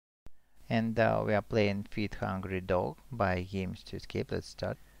And we are playing Feed Hungry Dog by Games2Escape. Let's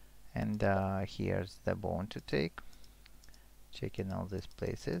start. And here's the bone to take. Checking all these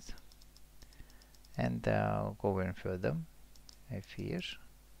places. And going further. A fish.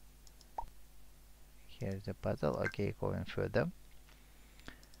 Here's the puzzle. Okay, going further.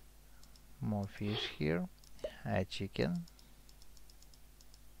 More fish here. A chicken.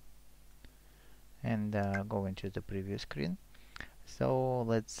 And going to the previous screen. So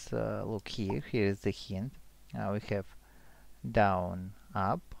let's look here. Here is the hint. We have down,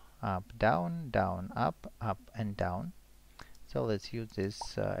 up, up, down, down, up, up, and down. So let's use these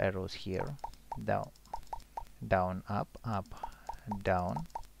arrows here. Down, down, up, down,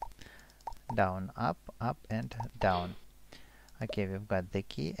 down, up, and down. Okay, we've got the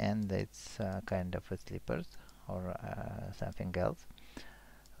key, and it's kind of a slippers or something else.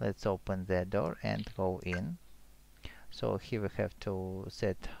 Let's open the door and go in. So here we have to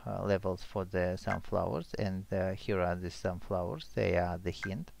set levels for the sunflowers, and here are the sunflowers. They are the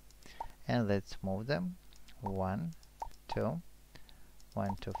hint, and let's move them. 1, 2,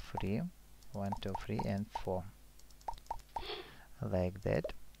 1, 2, 3, 1, 2, 3, and 4. Like that.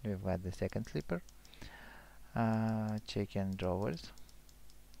 We've got the second slipper. Checking drawers.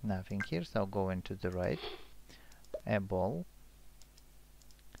 Nothing here, so going to the right. A ball.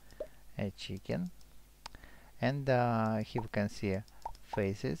 A chicken. And here we can see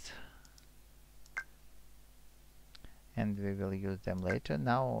faces, and we will use them later.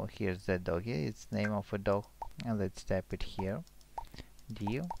 Now here's the doggy. It's name of a dog, and let's type it here.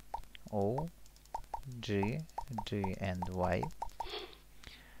 D O G G and Y.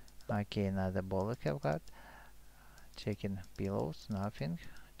 Okay, another ball we have got. Checking pillows, nothing.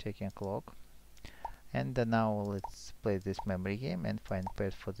 Checking clock. And now let's play this memory game and find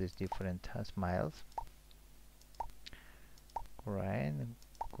pairs for these different smiles. Crying,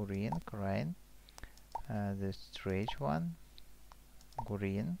 green, crying. The strange one,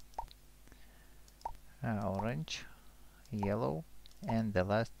 green, orange, yellow, and the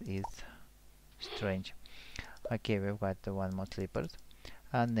last is strange. Okay, we've got one more slippers.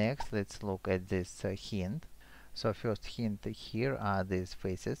 Next, let's look at this hint. So first hint, here are these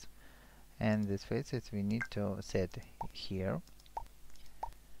faces, and these faces we need to set here,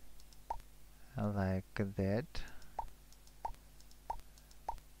 like that.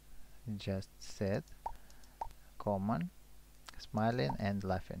 Just set common, smiling, and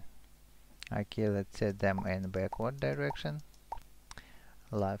laughing. Okay, let's set them in backward direction.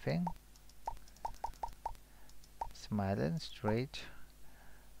 Laughing, smiling, straight,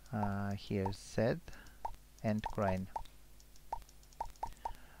 here's sad, and crying.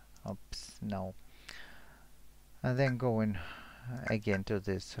 Oops, no. And then going again to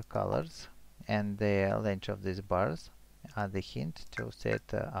these colors, and the length of these bars are the hint to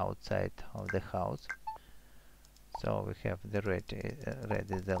set outside of the house. So we have the red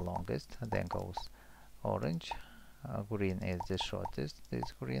is the longest, then goes orange, green is the shortest,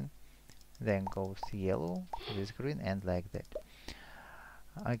 this green, then goes yellow, this green, and like that.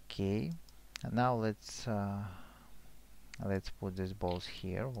 Okay, now let's put these balls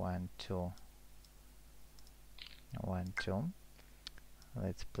here. 1, 2, 1, 2.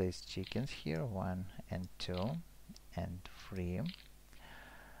 Let's place chickens here. 1 and 2 and 3,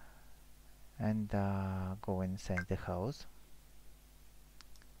 and go inside the house.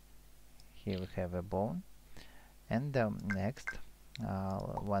 Here we have a bone, and next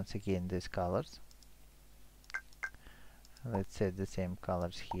once again these colors. Let's set the same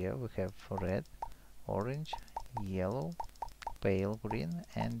colors here. We have red, orange, yellow, pale green,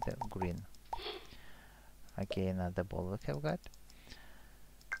 and green. Okay, another ball we have got.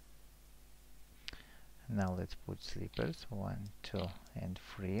 Now let's put slippers. 1, 2, and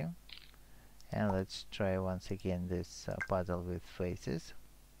 3. And let's try once again this puzzle with faces.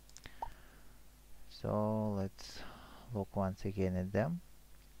 So let's look once again at them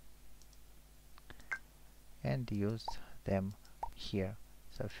and use them here.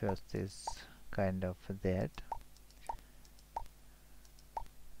 So first is kind of that.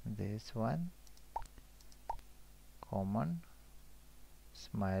 This one, common,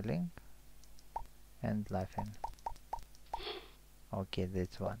 smiling, and laughing. Okay,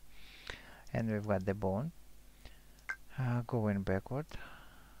 this one. And we've got the bone. Going backward.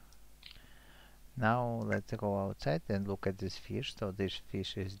 Now let's go outside and look at this fish. So this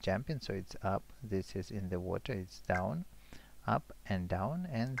fish is jumping, so it's up. This is in the water, it's down, up and down.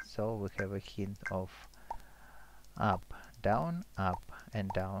 And so we have a hint of up, and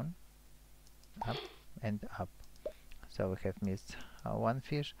down, up and up. So we have missed one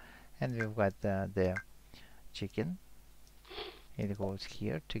fish, and we've got the chicken. It goes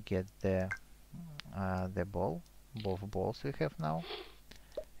here to get the ball, both balls we have now,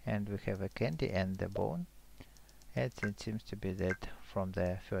 and we have a candy and the bone. And it seems to be that from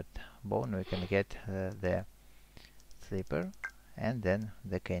the third bone we can get the slipper and then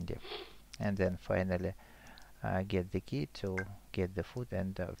the candy, and then finally get the key to get the food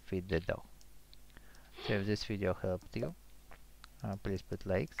and feed the dog. So if this video helped you, please put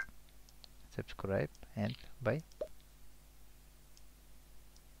likes, subscribe, and bye.